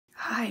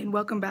Hi, and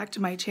welcome back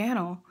to my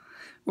channel,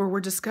 where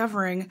we're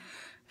discovering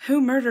who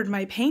murdered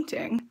my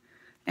painting,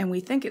 and we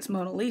think it's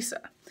Mona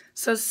Lisa.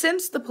 So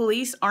since the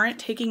police aren't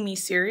taking me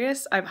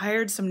serious, I've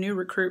hired some new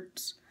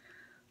recruits.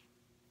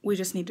 We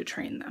just need to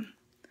train them.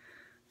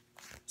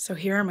 So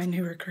here are my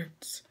new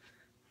recruits.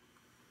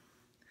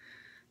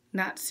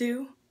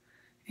 Natsu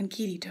and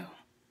Kirito,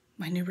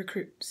 my new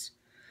recruits.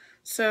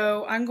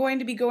 So I'm going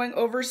to be going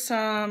over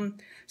some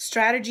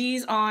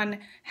strategies on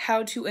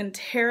how to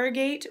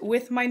interrogate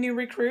with my new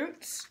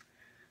recruits.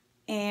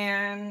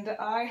 And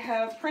I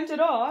have printed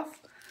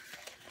off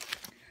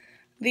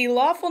the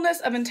lawfulness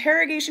of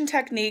interrogation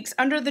techniques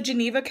under the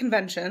Geneva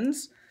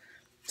Conventions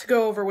to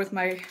go over with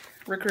my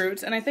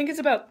recruits. And I think it's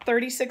about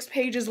 36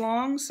 pages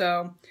long,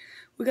 so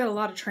we got a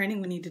lot of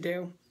training we need to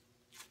do.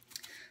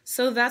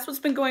 So that's what's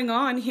been going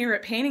on here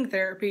at Painting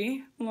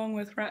Therapy, along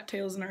with rat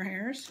tails in our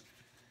hairs.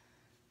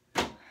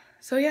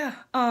 So yeah,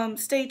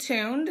 stay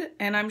tuned,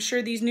 and I'm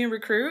sure these new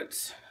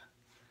recruits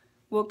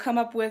will come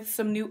up with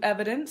some new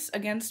evidence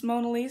against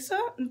Mona Lisa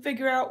and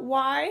figure out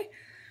why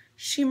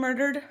she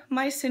murdered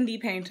my Cindy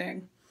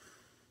painting.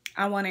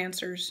 I want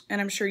answers,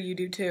 and I'm sure you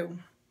do too.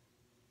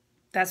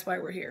 That's why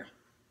we're here.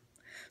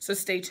 So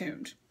stay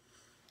tuned.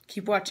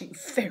 Keep watching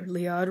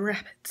Fairly Odd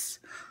Rabbits.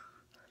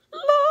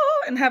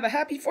 And have a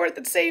happy 4th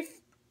and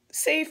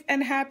safe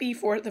and happy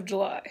 4th of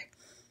July.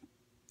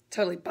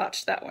 Totally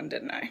botched that one,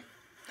 didn't I?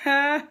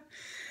 Ha!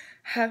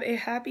 Have a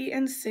happy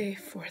and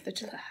safe 4th of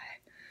July.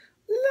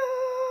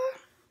 La!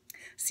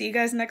 See you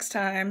guys next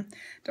time.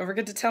 Don't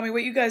forget to tell me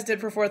what you guys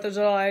did for 4th of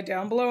July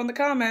down below in the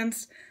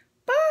comments.